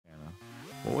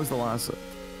What was the last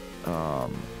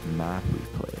map we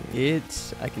played?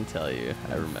 I can tell you,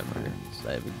 I remember.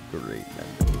 I have a great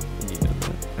memory. You know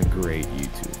that. A great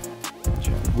YouTube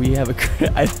channel. We have a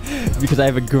because I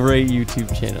have a great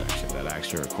YouTube channel. Actually, that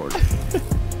extra recording.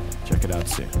 Check it out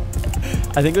soon.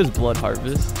 I think it was Blood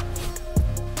Harvest.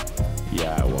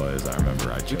 Yeah, it was. I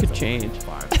remember. You could change.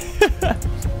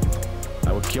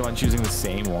 I would keep on choosing the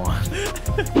same one.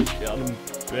 I'm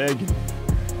begging.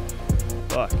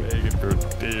 Fuck. Begging for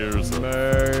tears of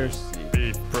Mercy.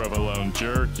 beef provolone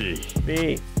jerky.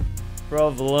 Beef,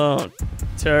 provolone,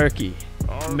 turkey,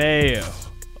 mayo,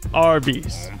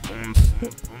 Arby's.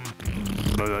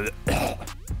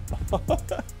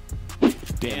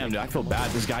 Damn, dude, I feel bad.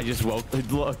 This guy just woke.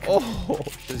 Look. Oh.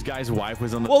 This guy's wife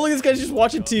was on the. Well, look, this guy's just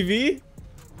watching TV.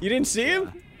 You didn't see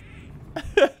him?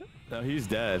 No, he's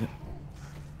dead.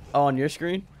 Oh, on your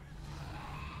screen?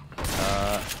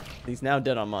 He's now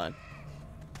dead on mine.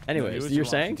 Anyways, No, you're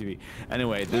saying? TV.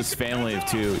 Anyway, this family of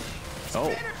two. Oh,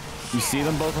 you see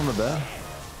them both on the bed?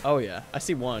 Oh, yeah. I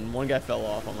see one. One guy fell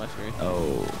off on my screen.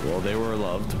 Oh, well, they were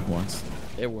loved once.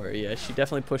 They were, yeah. She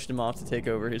definitely pushed him off to take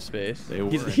over his space. They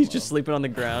were He's just sleeping on the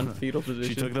ground, fetal position.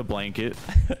 She took the blanket.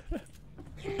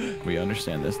 We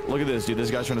understand this. Look at this, dude.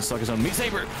 This guy's trying to suck his own meat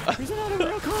saber. He's not a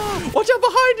real cop. Watch out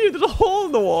behind you. There's a hole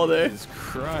in the wall there. Jesus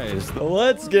Christ.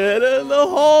 Let's get in the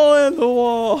hole in the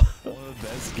wall. One of the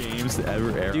best games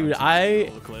ever aired. Dude,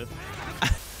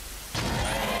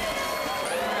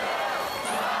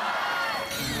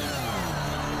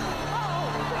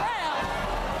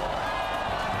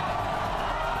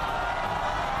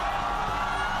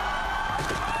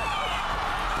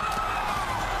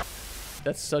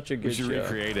 That's such a good We should show.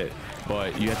 recreate it,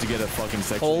 but you have to get a fucking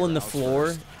section. Hole in the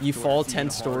floor. You fall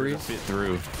 10 stories. Fit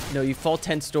through. No, you fall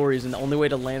 10 stories, and the only way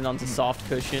to land onto soft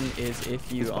cushion is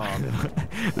if you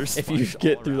if you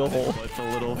get through the hole. It's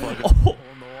a little fucking hole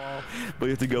in the wall, but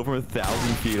you have to go from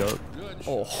 1,000 feet up.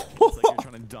 Oh. It's like you're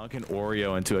trying to dunk an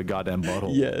Oreo into a goddamn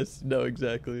bottle. Yes. No,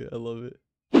 exactly. I love it.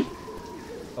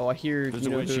 Oh, I hear. There's You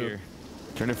a know witch who? here.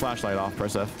 Turn your flashlight off.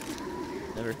 Press F.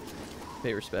 Never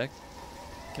pay respect.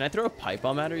 Can I throw a pipe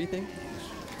bomb at her, you think?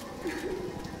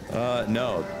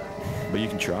 No, but you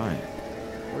can try.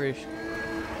 Where is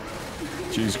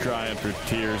she? She's crying for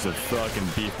tears of fucking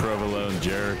beef provolone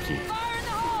jerky.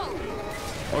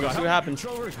 Oh god, see what happens.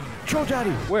 Troll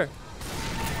Daddy! Where?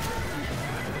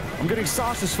 I'm getting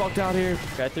sauce as fucked out here.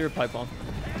 Okay, I threw a pipe bomb.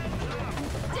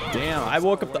 Damn, I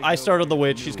woke up. I startled the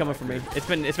witch. She's coming for me. It's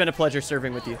been a pleasure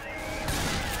serving with you.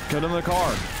 Get in the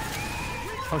car.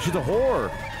 Oh, she's a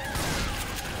whore.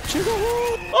 She's a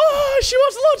whore. Oh, she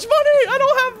wants lunch money. I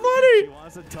don't have money. She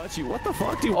wants to touch you. What the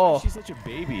fuck, dude? Oh. Why is she such a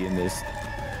baby in this?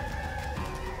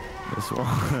 This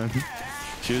one.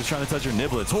 She was trying to touch her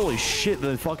niblets. Holy shit,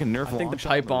 the fucking Nerf. I think the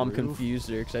pipe bomb confused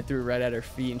her because I threw it right at her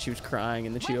feet and she was crying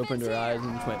and then she opened her eyes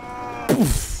and just went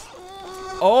poof.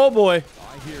 Oh boy.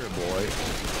 I hear it, boy.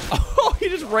 Oh, he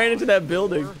just ran into that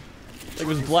building. Like it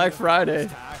was Black Friday.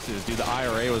 Taxes, dude. The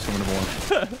IRA was coming to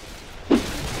born.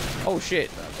 Oh shit.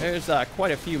 There's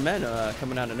quite a few men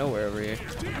coming out of nowhere over here.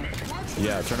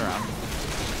 Yeah, turn around.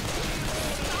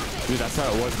 Dude, that's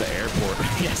how it was at the airport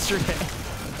yesterday.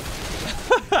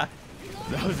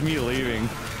 That was me leaving.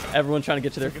 Everyone trying to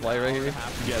get to their flight right here. I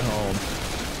have to get home.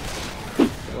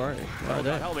 Where are they? Where are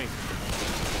they? Help me.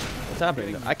 What's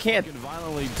happening? I can't. Getting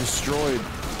violently destroyed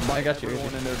by I got you.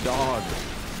 everyone and their dog.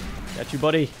 Got you,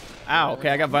 buddy. Ow. Okay,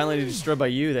 I got violently destroyed by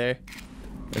you there.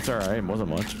 It's alright, it wasn't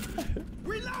much.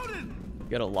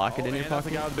 You gotta lock it in your That's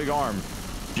the pocket. guy with the big arm.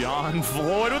 John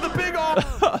Floyd with a big arm.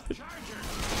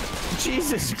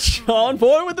 Jesus. John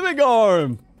Boy with the big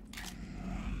arm.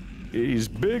 He's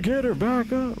big hitter,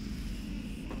 back up.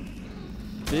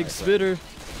 Big spitter.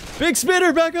 Big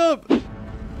spitter, back up. Yeah,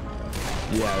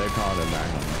 they're calling him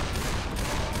back up.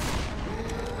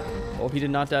 Oh, he did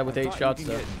not die with 8 shots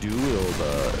though. Dual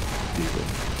people.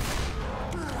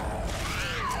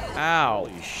 Ow.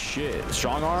 Holy shit.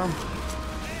 Strong arm?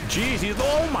 Jeez, he's,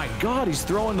 oh my god, he's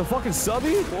throwing the fucking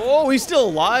subby? Oh, he's still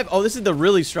alive. Oh, this is the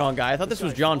really strong guy. I thought this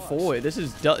was John Floyd. This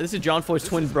is John Floyd's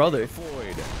twin brother.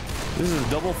 Floyd. This is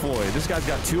double Floyd. This guy's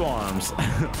got 2 arms.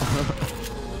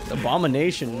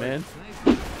 Abomination, man.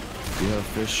 Do you have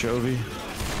Fish Jovi?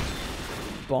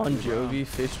 Bon Jovi,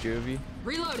 Fish Jovi.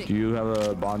 Reloading. Do you have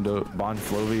a Bon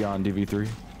Flovi on DV3?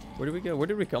 Where did we go? Where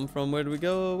did we come from? Where did we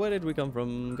go? Where did we come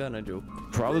from? Gonna joke.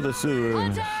 Probably the sewer.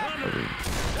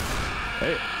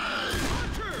 Hey.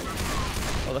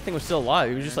 Oh, that thing was still alive.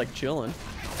 He was just like chilling.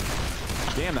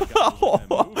 Damn, that guy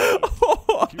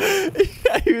was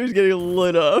Yeah, he was getting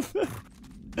lit up.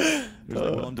 There's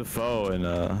like Willem Dafoe and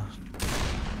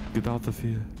Get out the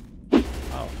field.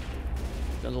 Oh.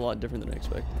 Sounds a lot different than I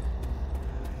expected.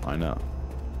 I know.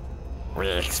 Were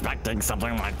you expecting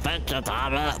something like that,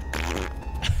 Katana?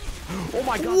 Oh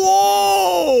my god.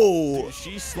 Whoa! Dude,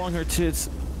 she slung her tits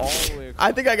all the way across.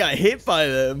 I think I got hit by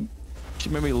them. She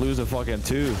made me lose a fucking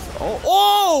tooth. Oh,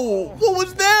 Oh! What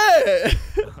was that?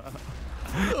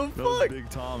 The that was fuck? Big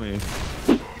Tommy.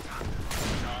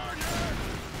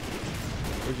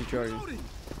 Where's he charging?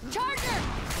 Charger!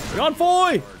 We're on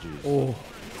Foy! Oh.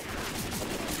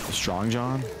 Strong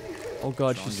John? Oh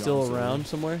god, she's still Johnson. around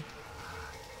somewhere?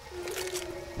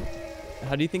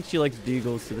 How do you think she likes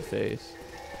beagles to the face?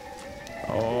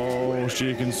 Oh,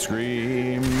 she can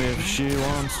scream if she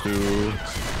wants to.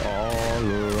 All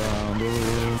around the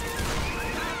room.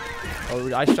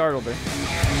 Oh, I startled her.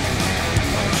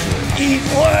 Eat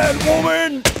land,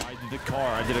 woman! I did a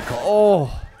car. I did a car. Oh.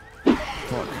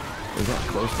 Fuck. Is that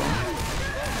close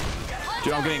though?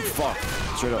 Dude, I'm getting fucked.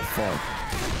 Straight up fucked.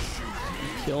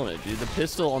 Killing it, dude. The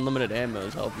pistol unlimited ammo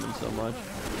is helping him so much.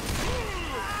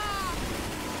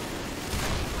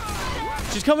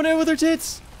 She's coming in with her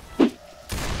tits!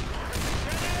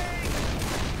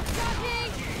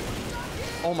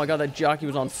 Oh my god, that jockey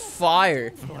was on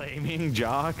fire. Flaming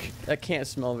jock. That can't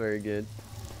smell very good.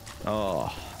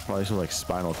 Oh, probably some like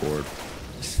spinal cord.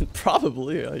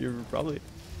 Probably, yeah, you're probably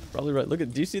right. Look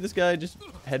at, do you see this guy just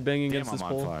headbanging Damn, against this I'm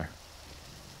pole? on fire.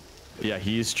 Yeah,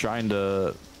 he's trying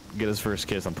to get his first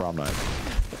kiss on prom night.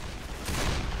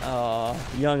 Aw,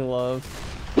 young love.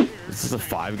 This is a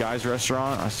Five Guys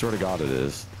restaurant? I swear to God it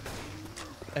is.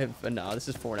 No, this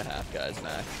is 4.5 guys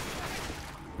max.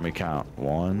 Let me count.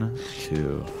 1,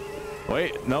 2.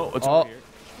 Wait, no, it's Oh, over here.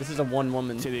 this is a one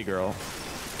woman. Titty girl.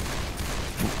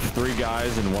 3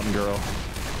 guys and 1 girl.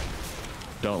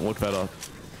 Don't look that up.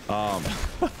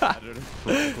 Editor,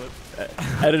 clip.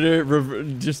 Editor,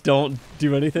 just don't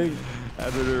do anything.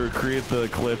 Editor, create the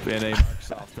clip in a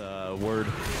Microsoft Word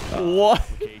What?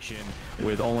 application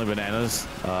with only bananas.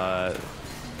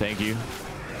 Thank you.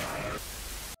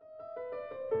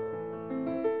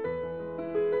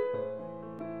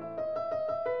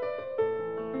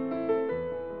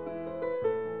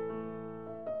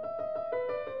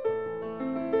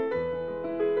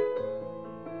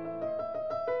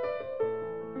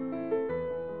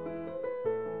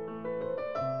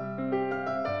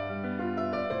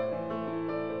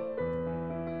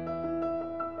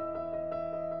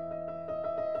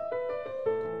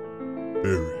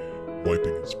 Barry,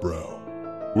 wiping his brow.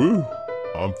 Woo!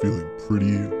 I'm feeling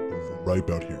pretty overripe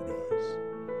out here,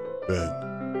 guys.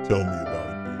 Ben, tell me about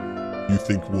it, Barry. You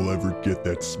think we'll ever get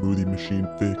that smoothie machine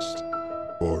fixed?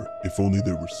 Or if only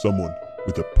there was someone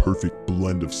with a perfect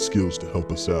blend of skills to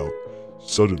help us out.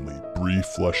 Suddenly, Bree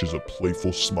flashes a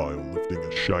playful smile, lifting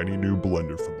a shiny new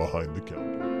blender from behind the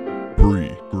counter.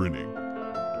 Bree, grinning.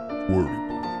 Don't worry,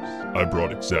 boys. I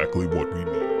brought exactly what we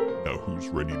need. Now who's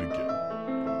ready to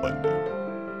get blended?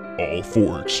 All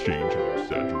 4 exchange an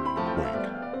exaggerated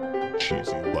wink, a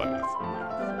cheesy laugh, ready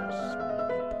for a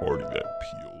smoothie party that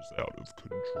peels out of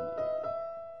control.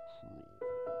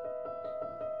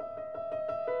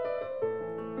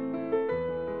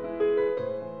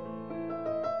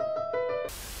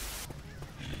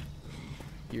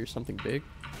 Here's something big.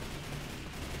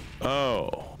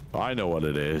 Oh, I know what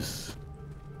it is.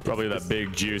 Probably that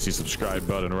big juicy subscribe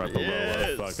button right below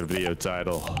the fucking video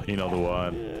title. You know the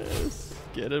one. Yes.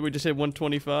 Get it? We just hit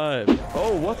 125.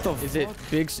 Oh, what the Is it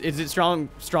big? Is it strong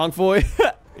Foy?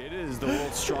 It is the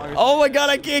world's strongest. Oh my god,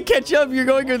 I can't catch up. You're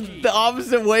going the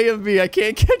opposite way of me. I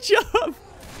can't catch up.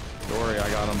 Don't worry, I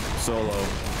got him solo.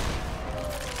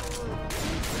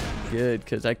 Good,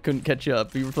 because I couldn't catch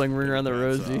up. You were playing Ring Around the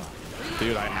Rosie.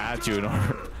 Dude, I had to in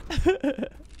order.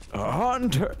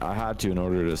 Hunter! I had to in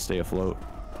order to stay afloat.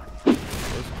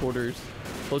 Close quarters.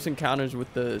 Close encounters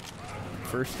with the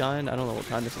first kind. I don't know what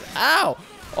kind this is. Ow!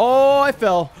 Oh, I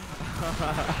fell.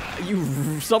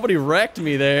 Somebody wrecked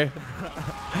me there.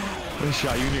 I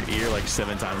shot you in your ear like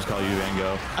 7 times, call you Van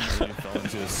Gogh. And then you fell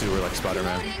into the sewer like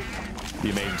Spider-Man. The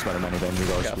amazing Spider-Man with Andrew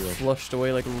Got Garfield. flushed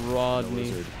away like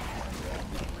Rodney.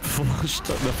 Flushed.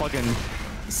 The fucking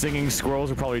singing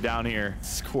squirrels are probably down here.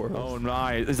 Squirrel. Oh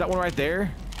my! Is that one right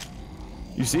there?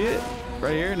 You see it?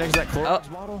 Right here, next to that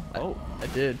Clorox bottle? Oh. I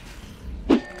did.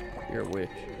 You're a witch.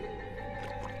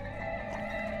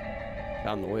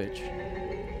 Found the witch.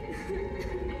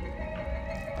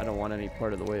 I don't want any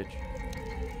part of the witch.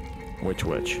 Which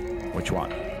witch? Which one?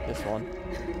 This one.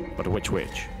 But which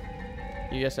witch?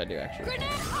 Yes, I do actually.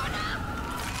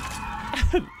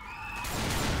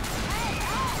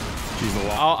 She's the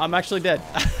Oh, I'm actually dead.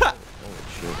 Holy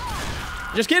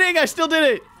shit. Just kidding, I still did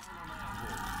it.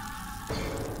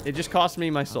 It just cost me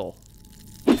my soul.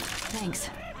 Thanks.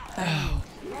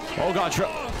 Oh god,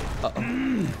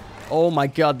 Oh my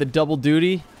god, the double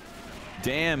duty.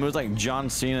 damn, it was like John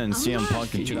Cena and CM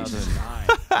Punk in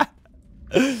 2009.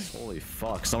 Holy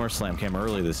fuck, SummerSlam came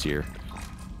early this year.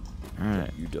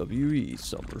 Alright. WWE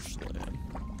SummerSlam.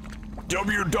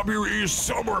 WWE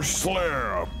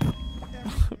SummerSlam!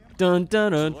 Dun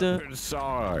dun dun dun.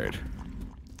 Inside.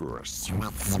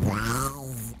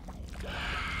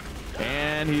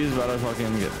 And he's about to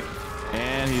fucking get me.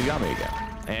 And he's got me again.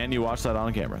 And you watched that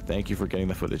on camera. Thank you for getting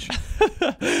the footage.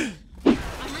 I'm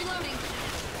reloading.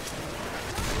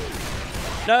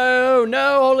 No,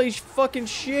 no, holy fucking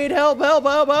shit. Help, help,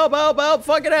 help, help, help, help,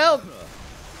 fucking help.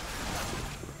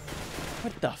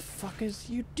 What the fuck is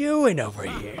you doing over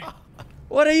here?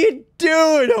 What are you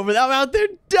doing over there? I'm out there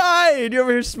dying. You're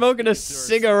over here smoking a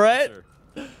cigarette?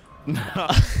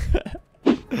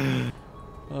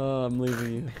 Oh, I'm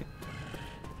leaving you.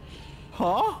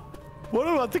 Huh? What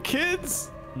about the kids?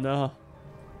 No.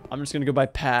 I'm just gonna go by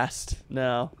past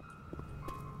now.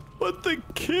 What the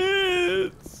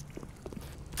kids?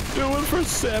 Doing for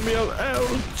Samuel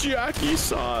L.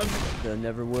 Jackie-san. They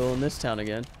never will in this town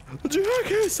again.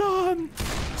 Jackie-san.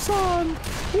 Son.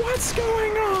 What's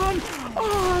going on?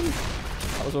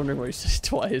 I was wondering why you said it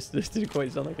twice. This didn't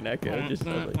quite sound like an echo. It just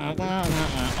sounded like the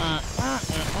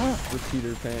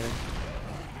Peter Pan.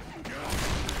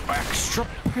 Extra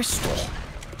pistol.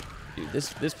 Dude,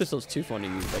 this pistol's too fun to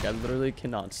use. Like, I literally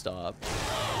cannot stop.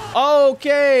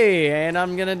 Okay, and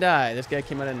I'm gonna die. This guy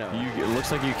came out of nowhere. It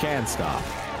looks like you can stop.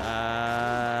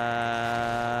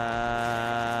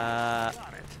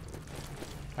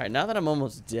 Alright, now that I'm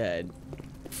almost dead.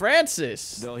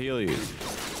 Francis! They'll heal you.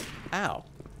 Ow.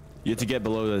 You have to get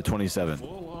below the 27.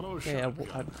 Okay, I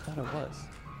thought it was.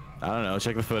 I don't know.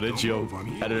 Check the footage.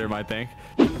 Editor might think.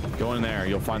 Go in there.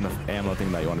 You'll find the ammo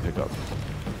thing that you want to pick up.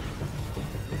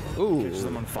 Ooh. Catch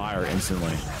them on fire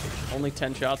instantly. Only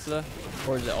 10 shots though?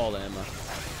 Or is it all the ammo?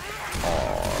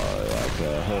 Like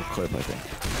a whole clip, I think.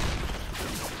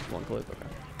 One clip, okay.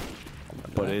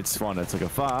 But it's fun. It's like a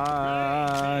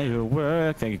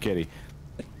firework. Thank you, Kitty.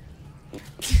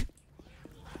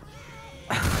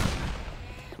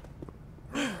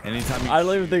 Anytime you I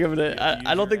don't even think of it.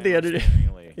 I don't think they edited.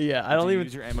 Yeah, I don't even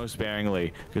use your ammo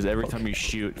sparingly because every time you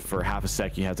shoot for half a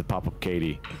sec, you have to pop up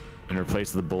Katie and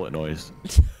replace the bullet noise.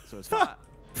 So it's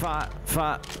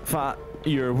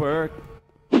your work.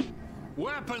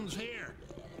 Weapons here.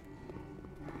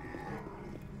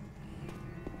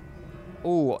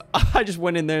 Oh, I just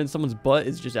went in there and someone's butt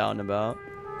is just out and about.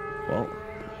 Well,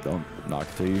 don't knock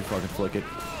till you fucking flick it.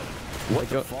 What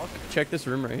the fuck? Check this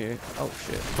room right here. Oh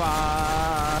shit.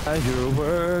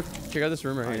 Firework. Check out this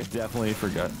room right I here. definitely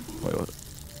forgot. Wait, what?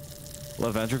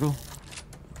 Left ventricle?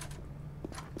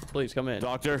 Please come in.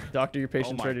 Doctor? Doctor, your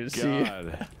patient's ready to see you.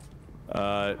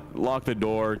 Lock the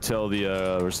door. Tell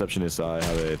the receptionist I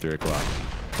have it at 3 o'clock.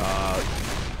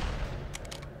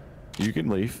 You can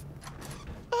leave.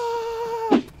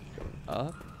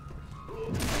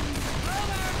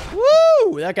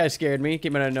 Woo! That guy scared me.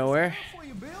 Came out of nowhere.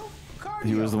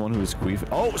 He was the one who was queefing.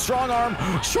 Oh, strong arm!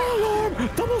 Strong arm!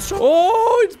 Double strong!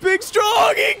 Oh, it's Big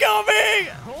Strong incoming!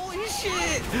 Holy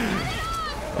shit!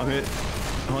 I'm hit.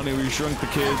 Honey, we shrunk the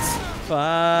kids.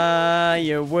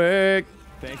 Firework.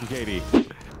 Thank you, Katie.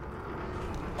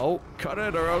 Oh, Cut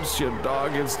it or else your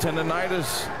dog gets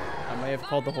tendonitis. I may have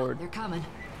called the horde. They're coming.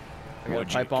 I got a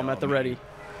pipe bomb at the ready.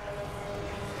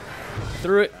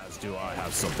 Threw it. As do I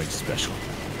have something special.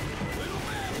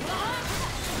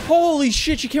 Holy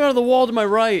shit, she came out of the wall to my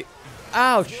right.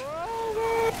 Ouch.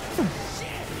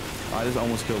 I just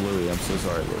almost killed Louie. I'm so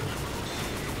sorry, Louie.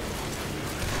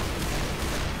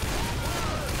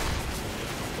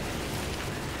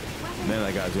 Man,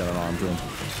 that guy's got an arm to him.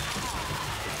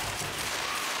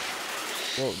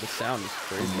 Whoa, the sound is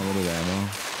crazy. Unlimited ammo.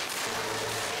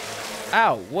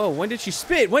 Ow, whoa, when did she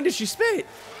spit? When did she spit?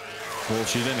 Well,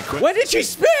 she didn't quit. When did she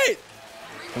spit?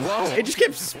 Whoa. It just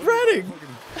kept spreading.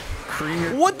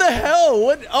 Cream. What the hell?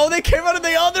 What? Oh, they came out of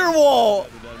the other wall.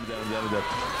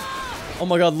 Oh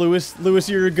my god, Lewis. Lewis,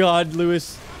 you're a god,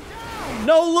 Lewis.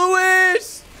 No,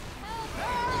 Lewis!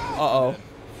 Uh-oh.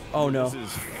 Oh, no.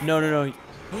 No, no, no.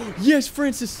 Yes,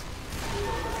 Francis.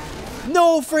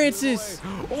 No, Francis.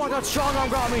 Oh my god, strong arm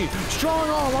got me. Strong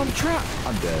arm, I'm trapped.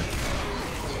 I'm dead.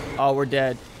 Oh, we're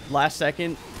dead. Last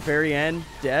second, very end,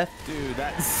 death. Dude,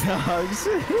 that sucks.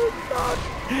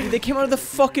 Dude, they came out of the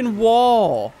fucking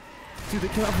wall. Dude, they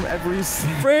came out from every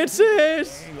single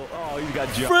Francis! angle. Oh, you got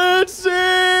jumped.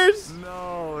 Francis!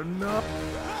 No, no.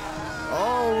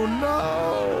 Oh,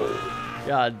 no.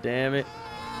 God damn it.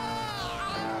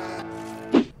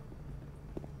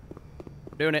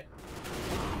 Doing it.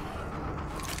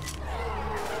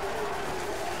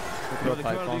 Throw a They pipe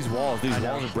come out of bomb. these walls. These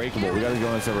walls are breakable. We gotta go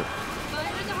in a separate.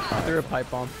 Fire in the hole. Throw a pipe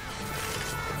bomb.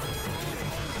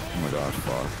 Oh my gosh,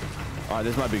 fuck. Alright,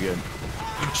 this might be good.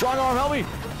 Strong arm, help me!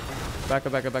 Back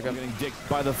up, back up, back up. I'm getting dicked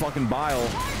by the fucking bile.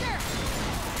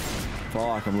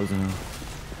 Fuck, I'm losing him.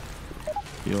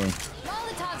 Healing.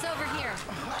 Molotov's over here.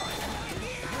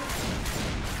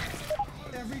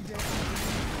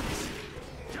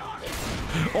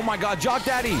 Oh my god, Jock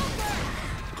Daddy!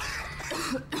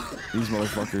 These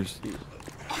motherfuckers.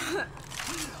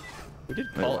 We did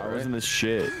Wait, call I it, was right? in this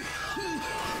shit.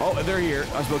 Oh, they're here.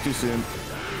 I spoke too soon.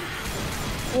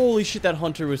 Holy shit, that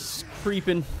hunter was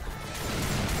creeping.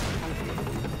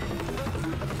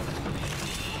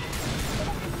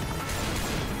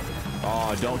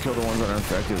 Oh, don't kill the ones that are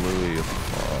infected, Louis.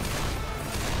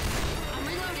 I'm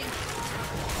reloading.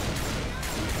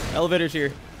 Elevator's here.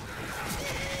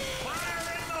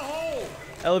 Fire in the hole!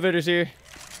 Elevator's here.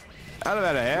 Out of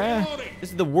that, yeah? Loading!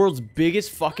 This is the world's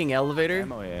biggest fucking elevator.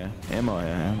 Ammo, yeah. Ammo,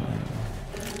 yeah. Ammo, yeah.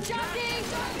 Jockey!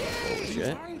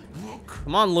 Shit.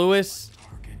 Come on, Lewis.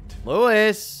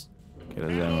 Lewis. Get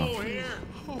his ammo. Oh, here!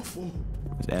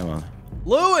 His ammo.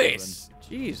 Lewis.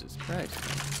 Jesus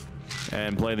Christ.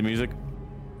 And play the music.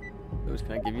 Lewis,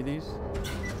 can I give you these?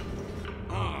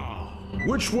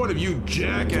 Which one of you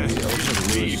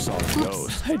jackasses Louis leave? saw a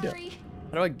ghost. I don't. Sorry.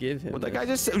 How do I give him? What that this? guy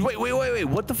just said? Wait.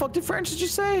 What the fuck did Francis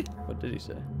just say? What did he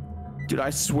say? Dude, I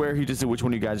swear he just said which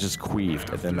one of you guys just queefed.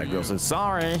 And then that girl said,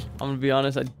 sorry. I'm gonna be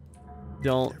honest. I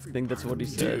don't think that's what he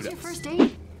said. Your first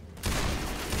aid?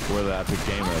 We're the epic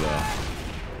gamer, though.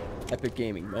 Epic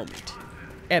gaming moment.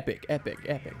 Epic.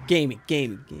 Gaming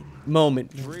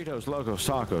moment. Doritos, Locos,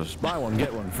 Tacos. Buy one,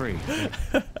 get one free.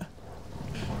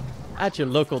 At your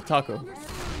local taco.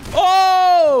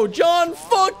 Oh, John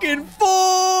fucking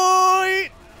Foyt!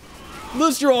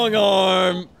 The strong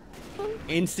arm.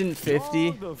 Instant 50.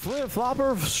 Oh, the flip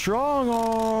flopper strong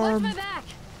Watch arm. my back.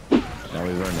 Now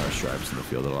we've earned our stripes in the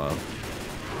field of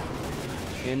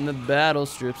love. In the battle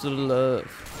strips of love.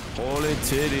 Holy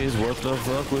titties, what the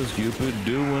fuck was Cupid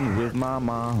doing with my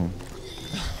mom?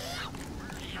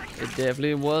 It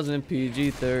definitely wasn't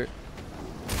PG-13.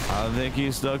 I think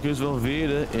he stuck his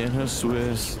Velveeta in her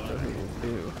Swiss.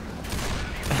 Ew.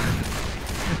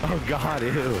 Oh god,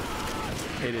 ew.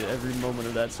 Hated every moment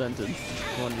of that sentence.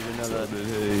 Wanted you to know So that. did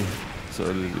he.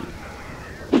 So did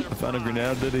he. I found a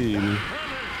grenade that he.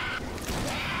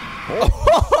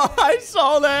 I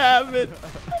saw that happen.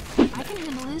 I can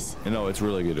handle this. You know, it's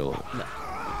really good.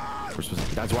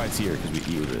 That's why it's here, because we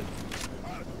eat with it.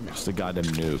 Just a goddamn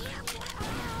nuke.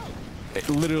 It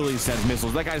literally sends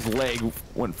missiles. That guy's leg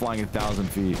went flying 1,000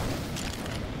 feet.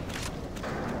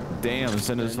 Damn,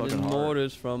 send his Sending fucking heart.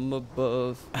 mortars from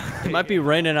above. It might be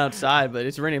raining outside, but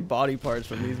it's raining body parts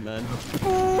from these men.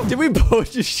 Did we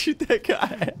both just shoot that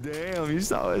guy? Damn, you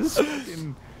saw his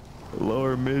fucking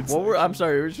lower mid. What were? I'm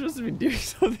sorry. We're supposed to be doing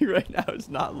something right now. It's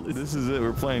not. This is it.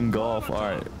 We're playing golf. All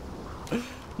right.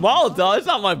 Molotov. It's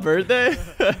not my birthday.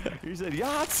 You said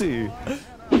Yahtzee.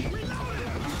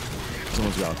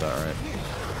 Someone's got that right.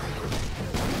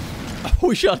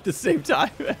 We shot at the same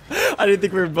time. I didn't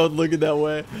think we were both looking that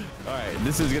way. All right,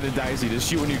 this is getting dicey. Just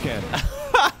shoot when you can.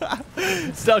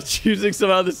 Stop choosing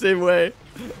somehow the same way.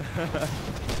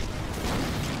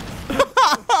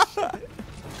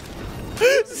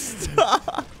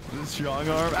 Stop. This strong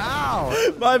arm.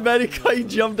 Ow! My bad. He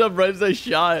jumped up right as I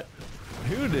shot.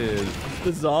 Who did?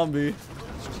 The zombie.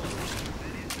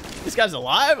 This guy's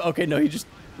alive? Okay, no, he just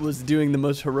was doing the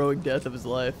most heroic death of his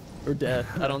life. Or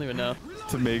death. I don't even know.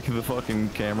 To make the fucking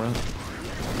camera.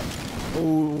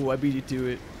 Oh, I beat you to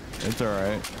it. It's all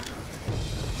right.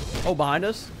 Oh, behind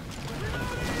us?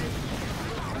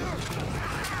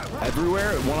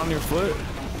 Everywhere. One on your foot.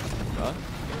 Huh?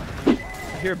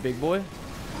 I hear a big boy.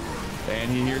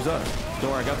 And he hears us. Don't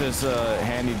worry, I got this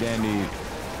handy dandy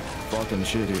fucking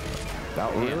shit here.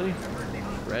 That really?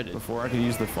 Read it. Before I could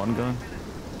use the fun gun?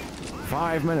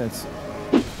 5 minutes.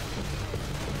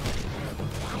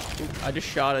 I just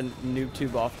shot a noob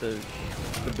tube off the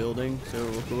building, so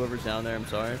whoever's down there, I'm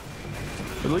sorry.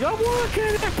 They're like, I'm working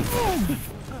it. Boom.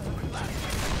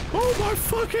 Oh my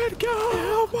fucking god!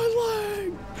 Help my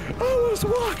leg! I was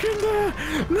walking there.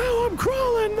 Now I'm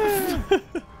crawling there.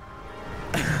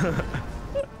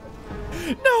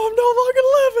 No, I'm no longer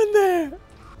living there.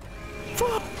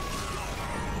 Fuck.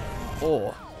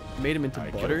 Oh, made him into I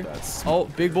butter. killed that Oh,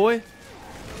 big boy.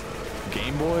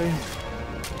 Game Boy.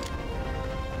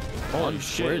 Holy Where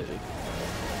shit! is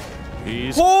he?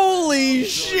 He's Holy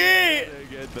shit! gonna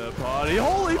get the party.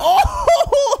 Holy! Oh!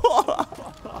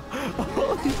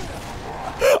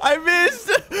 I missed.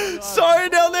 Sorry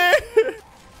down there.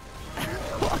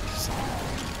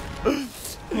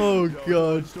 Oh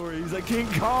god. Story. He's like King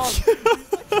Kong.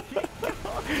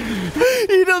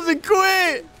 He doesn't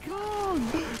quit.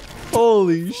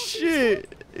 Holy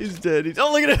shit. He's dead. He's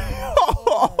look at him.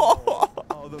 Oh,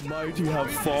 the mighty have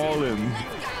fallen.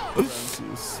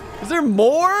 Francis. Is there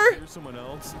more? There's someone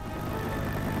else.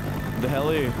 The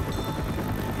heli.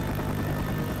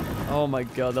 Oh my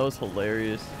god, that was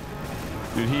hilarious.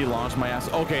 Dude, he launched my ass.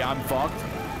 Okay, I'm fucked.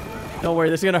 Don't worry,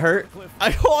 this is gonna hurt.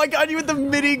 I got you with the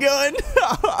minigun.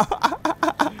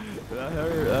 That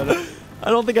hurt. I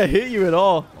don't think I hit you at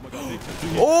all. Oh my god.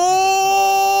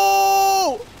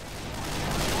 Oh!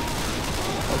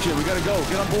 Oh shit, we gotta go.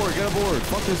 Get on board. Get on board.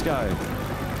 Fuck this guy.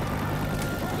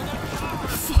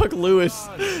 Fuck Lewis.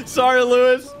 Sorry,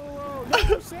 Lewis.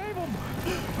 Save him.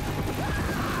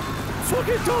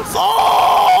 Fucking don't.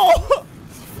 Oh!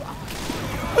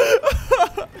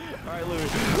 Alright, Louis.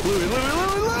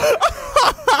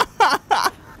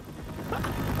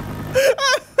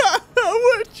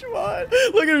 Which one?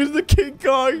 Look at him, he's the King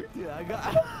Kong. Yeah, I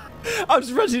got. I'm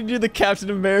just rushing to do the Captain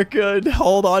America and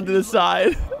hold on to the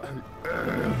side.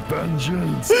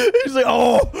 Vengeance. He's like,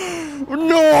 oh no!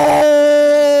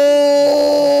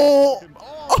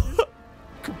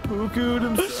 Kapuku'd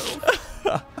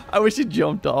himself. I wish he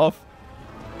jumped off.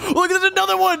 Look, there's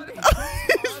another one.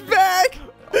 He's back.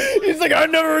 He's like, I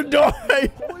never die.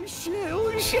 Holy shit!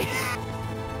 Holy shit!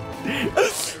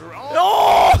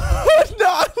 Oh,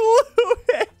 not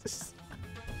Lewis.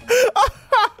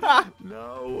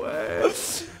 No way.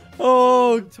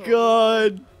 Oh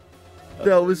god.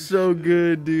 That was so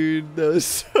good, dude. That was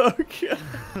so good.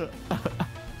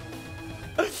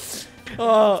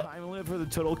 Oh. Time limit for the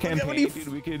total what campaign, he dude.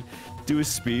 We could do a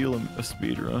speed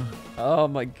run. Oh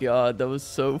my god, that was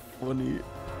so funny.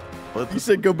 What You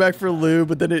said go back for lube,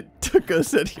 but then it took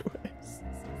us anyways.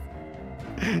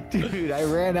 Dude, I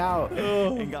ran out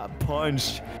Oh. and got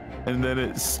punched, and then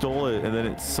it stole it, and then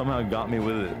it somehow got me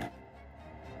with it.